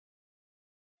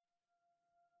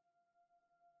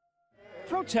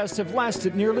protests have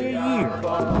lasted nearly a year.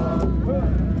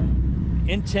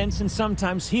 Intense and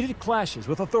sometimes heated clashes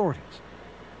with authorities.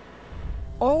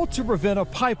 All to prevent a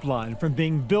pipeline from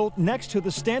being built next to the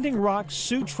Standing Rock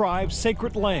Sioux Tribe's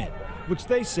sacred land, which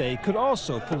they say could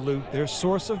also pollute their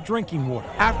source of drinking water.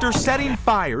 After setting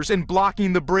fires and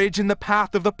blocking the bridge in the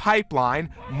path of the pipeline,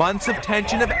 months of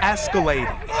tension have escalated.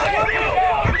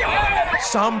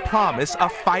 Some promise a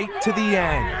fight to the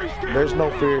end. There's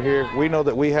no fear here. We know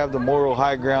that we have the moral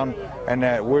high ground and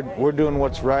that we're doing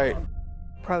what's right.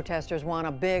 Protesters won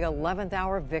a big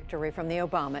 11th-hour victory from the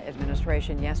Obama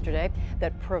administration yesterday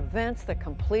that prevents the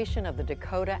completion of the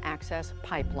Dakota Access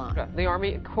Pipeline. The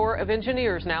Army Corps of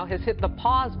Engineers now has hit the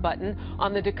pause button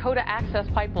on the Dakota Access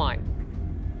Pipeline.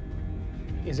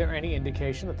 Is there any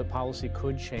indication that the policy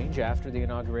could change after the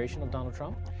inauguration of Donald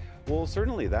Trump? Well,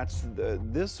 certainly.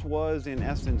 This was, in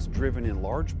essence, driven in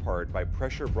large part by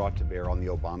pressure brought to bear on the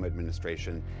Obama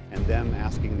administration and them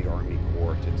asking the Army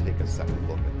Corps to take a second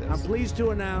look at this. I'm pleased to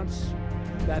announce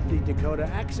that the Dakota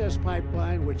Access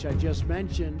Pipeline, which I just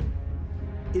mentioned,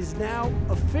 is now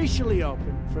officially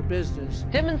open for business.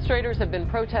 Demonstrators have been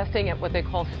protesting at what they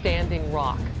call Standing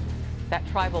Rock, that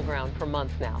tribal ground, for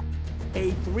months now. A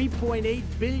 $3.8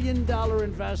 billion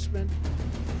investment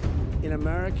in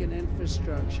American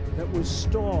infrastructure that was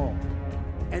stalled,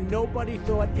 and nobody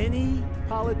thought any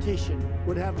politician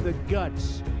would have the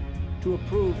guts to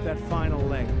approve that final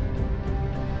leg.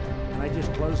 And I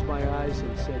just closed my eyes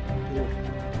and said, yeah.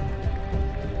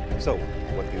 So,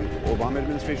 what the Obama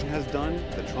administration has done,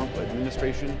 the Trump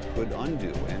administration could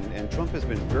undo. And Trump has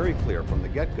been very clear from the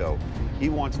get-go, he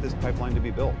wants this pipeline to be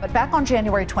built. But back on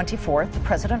January 24th,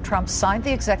 President Trump signed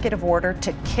the executive order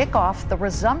to kick off the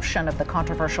resumption of the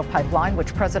controversial pipeline,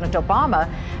 which President Obama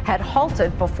had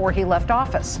halted before he left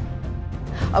office.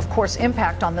 Of course,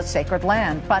 impact on the sacred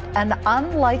land, but an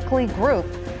unlikely group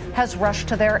has rushed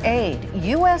to their aid.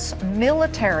 U.S.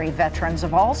 military veterans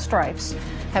of all stripes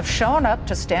have shown up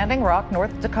to Standing Rock,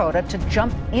 North Dakota, to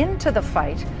jump into the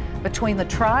fight between the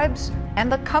tribes and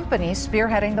the companies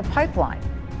spearheading the pipeline,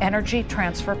 Energy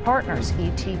Transfer Partners,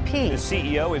 ETP. The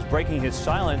CEO is breaking his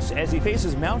silence as he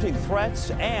faces mounting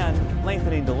threats and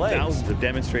lengthening delays. Thousands of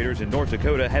demonstrators in North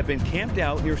Dakota have been camped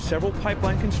out near several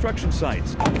pipeline construction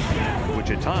sites, which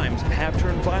at times have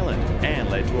turned violent and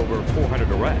led to over 400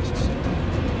 arrests.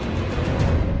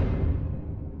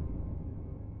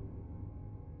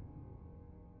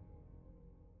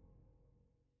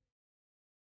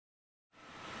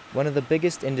 One of the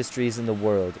biggest industries in the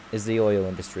world is the oil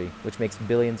industry, which makes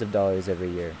billions of dollars every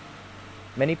year.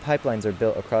 Many pipelines are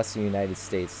built across the United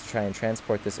States to try and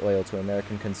transport this oil to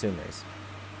American consumers.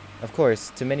 Of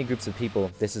course, to many groups of people,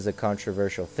 this is a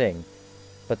controversial thing,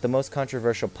 but the most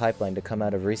controversial pipeline to come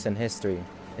out of recent history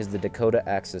is the Dakota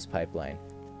Access Pipeline.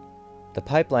 The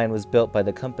pipeline was built by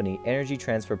the company Energy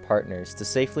Transfer Partners to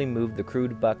safely move the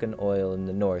crude Bakken oil in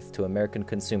the north to American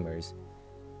consumers,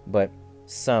 but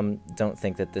some don't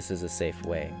think that this is a safe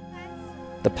way.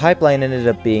 The pipeline ended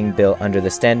up being built under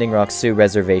the Standing Rock Sioux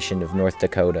Reservation of North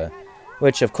Dakota,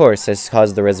 which of course has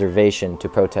caused the reservation to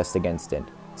protest against it,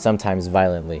 sometimes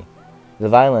violently. The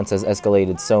violence has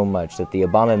escalated so much that the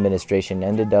Obama administration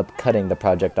ended up cutting the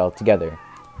project altogether.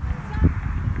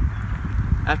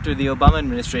 After the Obama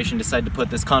administration decided to put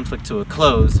this conflict to a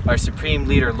close, our Supreme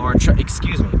Leader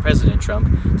President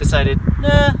Trump decided,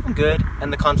 nah, I'm good,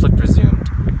 and the conflict resumed.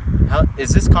 Is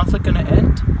this conflict going to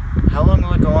end? How long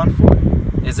will it go on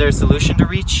for? Is there a solution to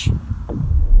reach?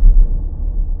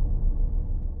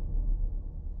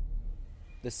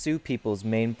 The Sioux people's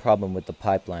main problem with the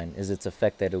pipeline is its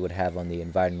effect that it would have on the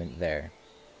environment there.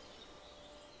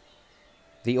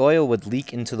 The oil would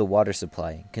leak into the water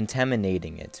supply,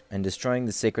 contaminating it and destroying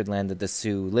the sacred land that the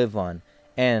Sioux live on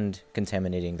and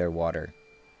contaminating their water.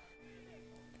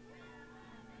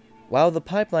 While the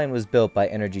pipeline was built by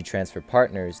Energy Transfer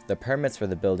Partners, the permits for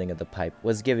the building of the pipe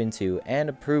was given to and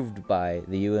approved by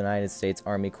the United States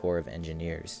Army Corps of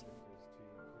Engineers.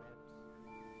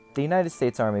 The United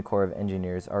States Army Corps of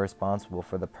Engineers are responsible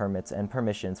for the permits and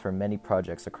permissions for many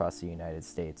projects across the United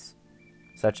States,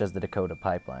 such as the Dakota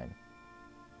Pipeline.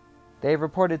 They have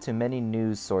reported to many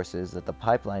news sources that the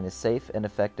pipeline is safe and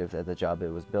effective at the job it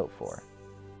was built for.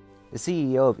 The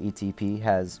CEO of ETP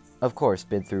has, of course,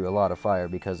 been through a lot of fire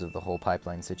because of the whole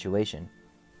pipeline situation.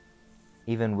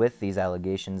 Even with these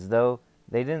allegations, though,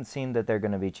 they didn't seem that they're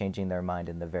going to be changing their mind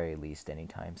in the very least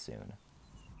anytime soon.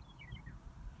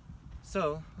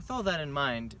 So, with all that in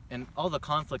mind, and all the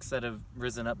conflicts that have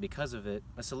risen up because of it,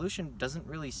 a solution doesn't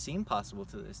really seem possible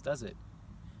to this, does it?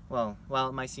 Well, while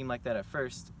it might seem like that at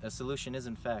first, a solution is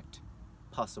in fact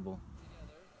possible.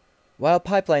 While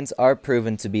pipelines are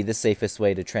proven to be the safest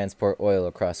way to transport oil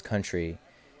across country,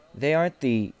 they aren't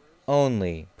the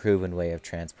only proven way of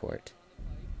transport.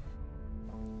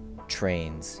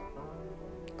 Trains.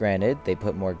 Granted, they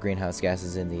put more greenhouse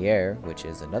gases in the air, which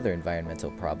is another environmental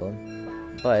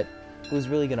problem, but who's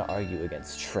really going to argue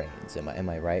against trains? Am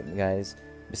I right, guys?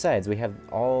 Besides, we have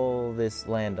all this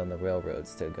land on the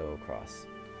railroads to go across.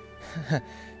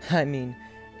 I mean,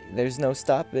 there's no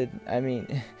stopping. I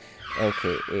mean,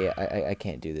 okay, yeah, I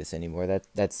can't do this anymore.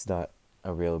 That's not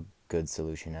a real good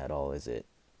solution at all, is it?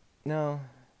 No,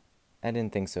 I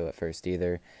didn't think so at first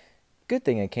either. Good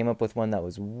thing I came up with one that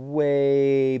was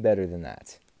way better than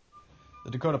that.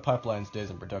 The Dakota pipeline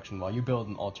stays in production while you build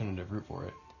an alternative route for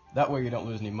it. That way you don't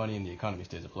lose any money and the economy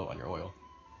stays afloat on your oil.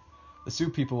 The Sioux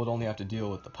people would only have to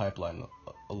deal with the pipeline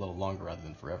a little longer rather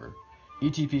than forever.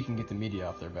 ETP can get the media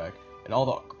off their back, and all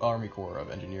the Army Corps of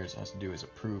Engineers has to do is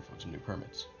approve of some new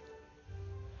permits.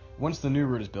 Once the new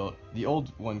route is built, the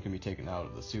old one can be taken out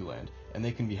of the Sioux land, and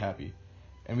they can be happy,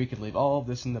 and we can leave all of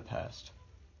this in the past.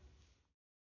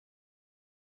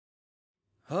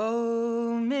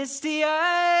 Oh, misty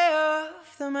eye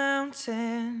of the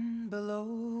mountain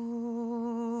below,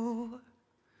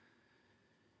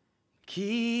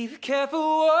 keep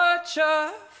careful watch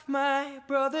of my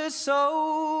brother's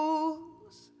souls,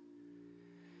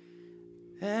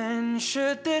 and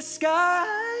should the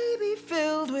sky be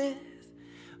filled with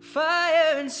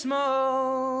fire and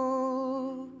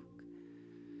smoke,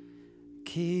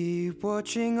 keep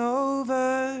watching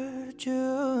over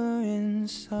during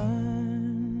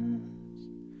suns.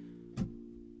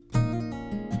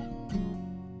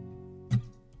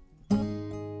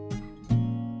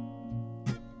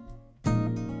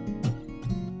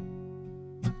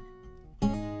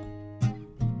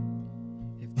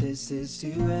 If this is to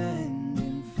end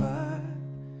in fire,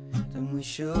 then we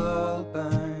shall all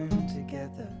burn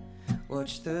together.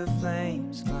 Watch the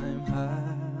flames climb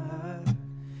high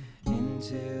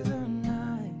into the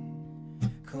night,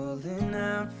 calling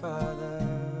out, Father.